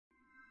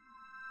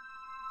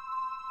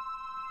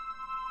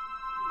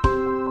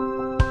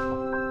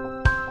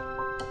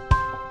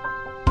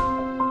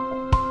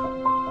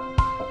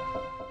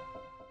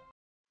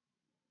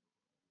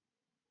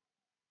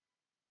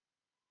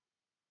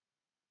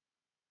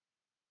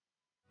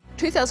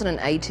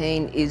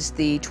2018 is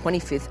the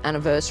 25th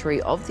anniversary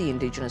of the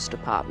Indigenous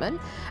Department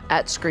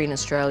at Screen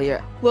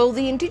Australia. Well,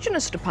 the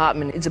Indigenous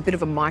Department is a bit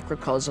of a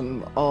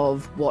microcosm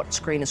of what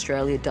Screen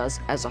Australia does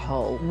as a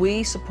whole.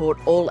 We support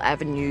all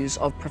avenues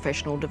of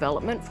professional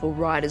development for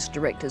writers,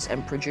 directors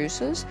and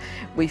producers.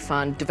 We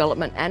fund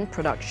development and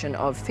production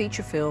of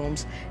feature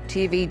films,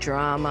 TV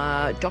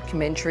drama,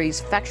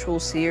 documentaries, factual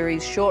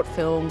series, short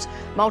films,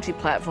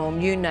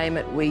 multi-platform, you name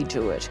it, we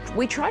do it.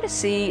 We try to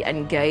see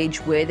and gauge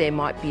where there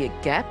might be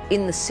a gap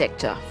in the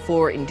sector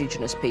for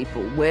Indigenous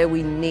people, where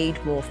we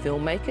need more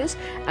filmmakers,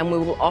 and we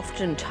will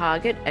often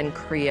target and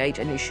create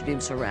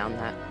initiatives around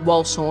that.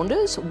 Wal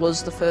Saunders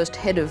was the first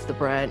head of the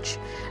branch,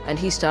 and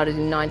he started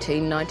in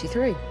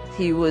 1993.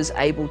 He was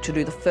able to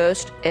do the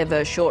first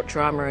ever short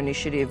drama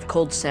initiative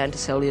called Santa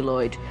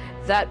Celluloid.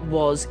 That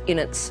was in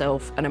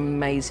itself an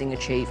amazing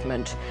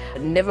achievement.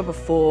 Never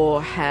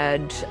before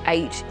had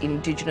 8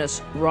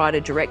 Indigenous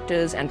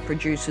writer-directors and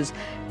producers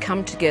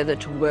come together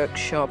to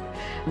workshop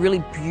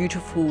really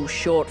beautiful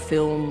short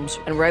films,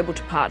 and were able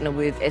to partner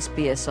with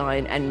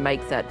SBSI and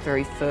make that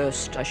very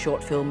first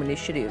short film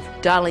initiative.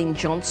 Darlene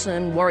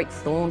Johnson, Warwick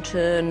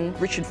Thornton,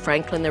 Richard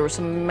Franklin, there were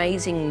some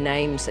amazing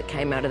names that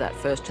came out of that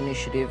first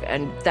initiative,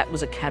 and that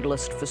was a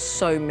catalyst for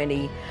so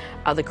many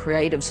other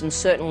creatives and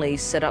certainly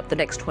set up the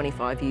next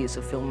 25 years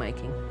of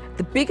filmmaking.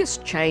 The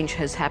biggest change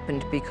has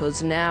happened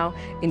because now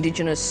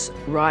Indigenous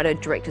writer,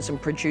 directors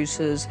and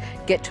producers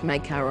get to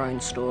make our own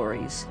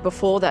stories.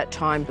 Before that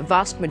time, the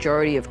vast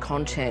majority of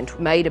content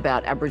made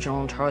about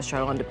Aboriginal and Torres Strait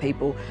Islander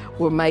people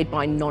were made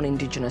by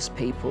non-Indigenous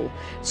people.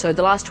 So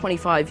the last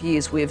 25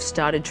 years we've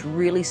started to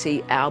really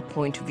see our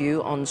point of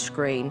view on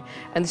screen,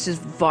 and this is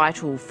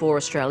vital for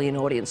Australian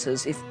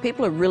audiences. If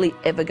people are really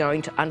ever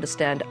going to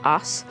understand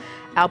us,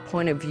 our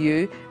point of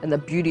view and the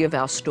beauty of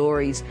our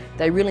stories,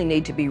 they really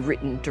need to be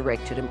written,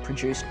 directed and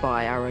produced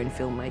by our own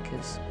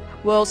filmmakers.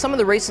 Well, some of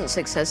the recent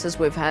successes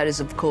we've had is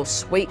of course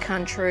Sweet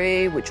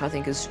Country, which I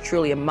think is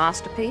truly a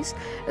masterpiece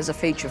as a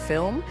feature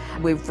film.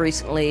 We've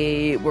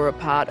recently were a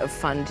part of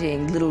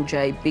funding Little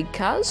J Big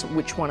Cuz,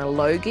 which won a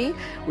Logie,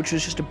 which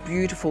was just a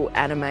beautiful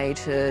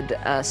animated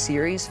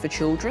series for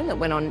children that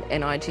went on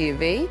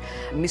NITV.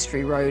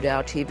 Mystery Road,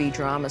 our TV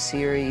drama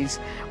series,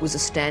 was a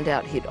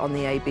standout hit on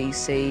the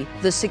ABC.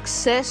 The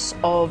success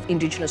of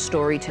Indigenous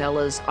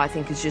storytellers, I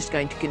think, is just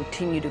going to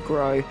continue to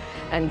grow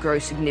and grow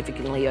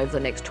significantly over the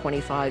next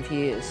 25 years.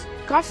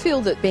 I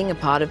feel that being a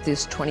part of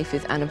this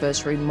 25th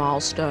anniversary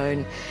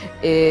milestone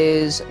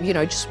is,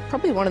 just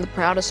probably one of the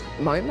proudest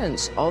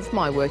moments of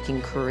my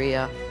working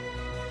career.